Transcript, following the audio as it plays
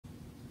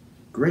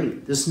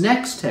Great. This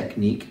next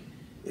technique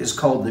is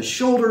called the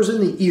shoulders in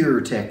the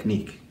ear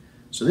technique.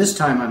 So this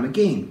time I'm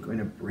again going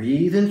to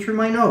breathe in through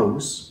my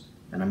nose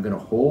and I'm going to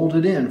hold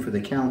it in for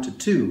the count of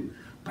 2.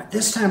 But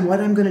this time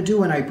what I'm going to do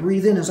when I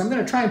breathe in is I'm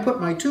going to try and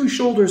put my 2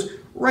 shoulders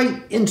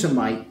right into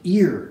my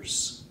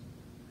ears.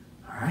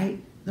 All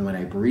right? Then when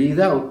I breathe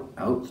out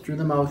through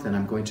the mouth, and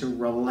I'm going to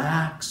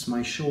relax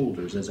my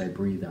shoulders as I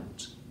breathe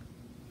out.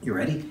 You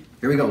ready?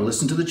 Here we go.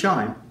 Listen to the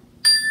chime.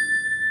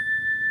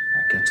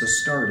 That gets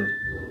us started.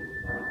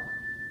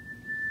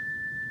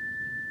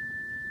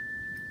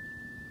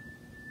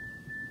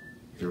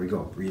 Here we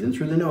go. Breathe in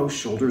through the nose,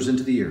 shoulders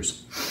into the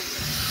ears.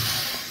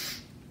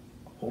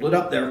 Hold it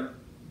up there.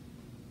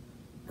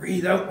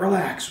 Breathe out,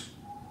 relax.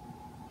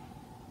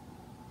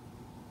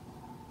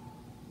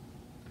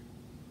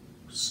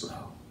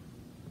 Slow.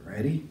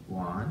 Ready?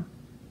 1,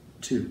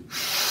 2.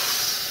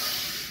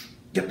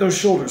 Get those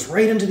shoulders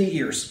right into the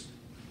ears.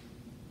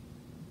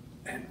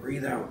 And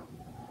breathe out.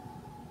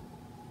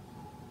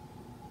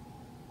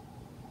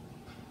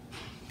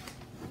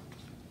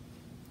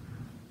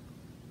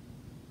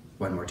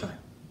 One more time.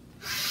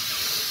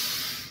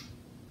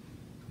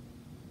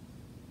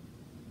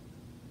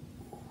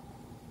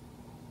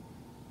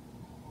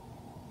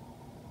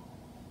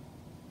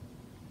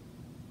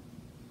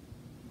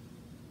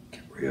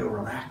 Get real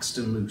relaxed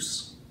and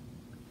loose.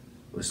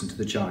 Listen to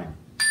the chime.